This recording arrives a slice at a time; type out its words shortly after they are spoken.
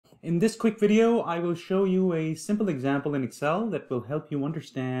In this quick video, I will show you a simple example in Excel that will help you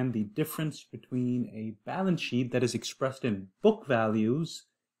understand the difference between a balance sheet that is expressed in book values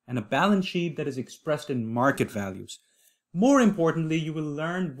and a balance sheet that is expressed in market values. More importantly, you will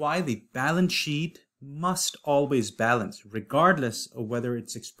learn why the balance sheet must always balance, regardless of whether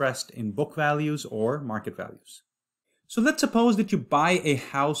it's expressed in book values or market values. So let's suppose that you buy a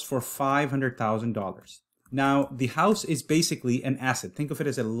house for $500,000. Now, the house is basically an asset. Think of it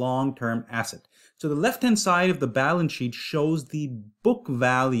as a long-term asset. So the left-hand side of the balance sheet shows the book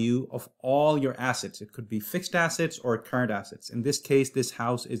value of all your assets. It could be fixed assets or current assets. In this case, this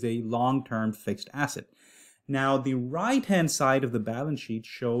house is a long-term fixed asset. Now, the right-hand side of the balance sheet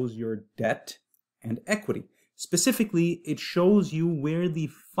shows your debt and equity. Specifically, it shows you where the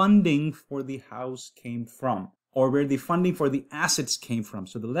funding for the house came from, or where the funding for the assets came from.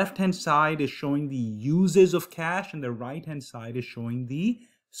 So the left-hand side is showing the uses of cash and the right-hand side is showing the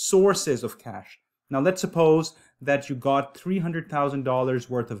sources of cash. Now let's suppose that you got $300,000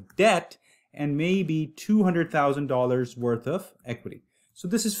 worth of debt and maybe $200,000 worth of equity. So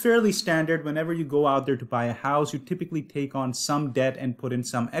this is fairly standard. Whenever you go out there to buy a house, you typically take on some debt and put in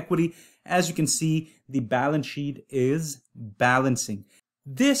some equity. As you can see, the balance sheet is balancing.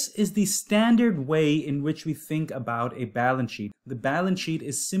 This is the standard way in which we think about a balance sheet. The balance sheet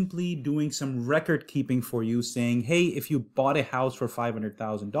is simply doing some record keeping for you, saying, hey, if you bought a house for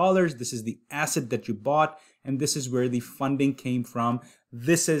 $500,000, this is the asset that you bought, and this is where the funding came from.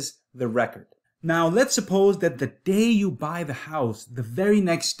 This is the record. Now, let's suppose that the day you buy the house, the very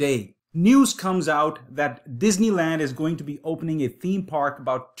next day, news comes out that Disneyland is going to be opening a theme park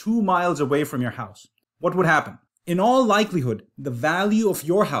about 2 miles away from your house. What would happen? In all likelihood, the value of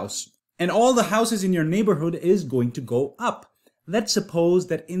your house and all the houses in your neighborhood is going to go up. Let's suppose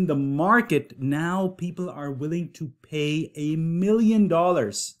that in the market now people are willing to pay $1 million.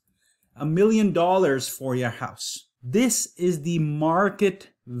 $1 million for your house. This is the market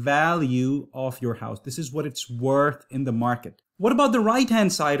value of your house. This is what it's worth in the market. What about the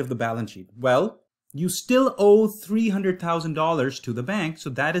right-hand side of the balance sheet? Well, you still owe $300,000 to the bank,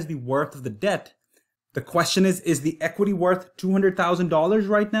 so that is the worth of the debt. The question is the equity worth $200,000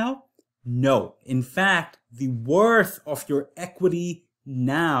 right now? No. In fact, the worth of your equity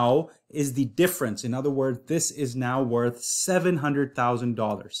now is the difference. In other words, this is now worth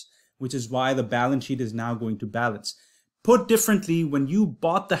 $700,000, which is why the balance sheet is now going to balance. Put differently, when you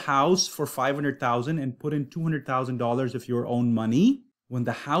bought the house for $500,000 and put in $200,000 of your own money, when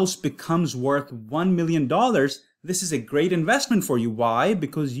the house becomes worth $1 million, this is a great investment for you. Why?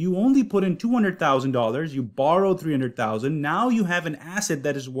 Because you only put in $200,000, you borrowed $300,000. Now you have an asset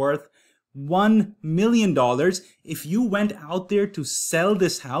that is worth $1 million. If you went out there to sell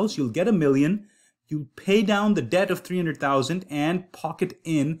this house, you'll get $1 million. You pay down the debt of $300,000 and pocket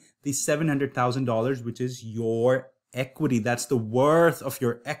in the $700,000, which is your equity. That's the worth of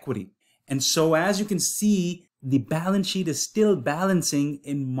your equity. And so as you can see, the balance sheet is still balancing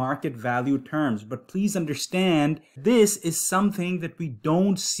in market value terms. But please understand, this is something that we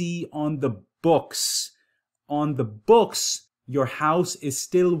don't see on the books. On the books, your house is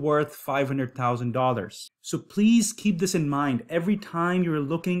still worth $500,000. So please keep this in mind. Every time you're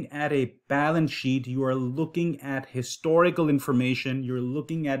looking at a balance sheet, you are looking at historical information. You're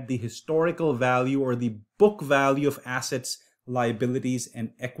looking at the historical value or the book value of assets, liabilities,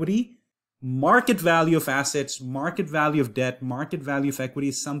 and equity. Market value of assets, market value of debt, market value of equity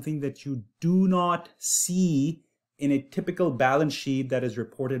is something that you do not see in a typical balance sheet that is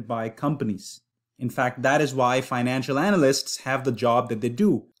reported by companies. In fact, that is why financial analysts have the job that they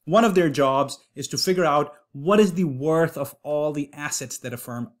do. One of their jobs is to figure out what is the worth of all the assets that a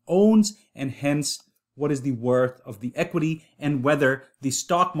firm owns, and hence what is the worth of the equity and whether the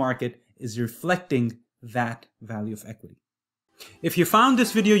stock market is reflecting that value of equity. If you found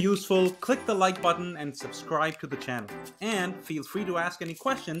this video useful, click the like button and subscribe to the channel. And feel free to ask any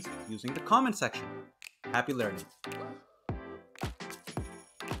questions using the comment section. Happy learning!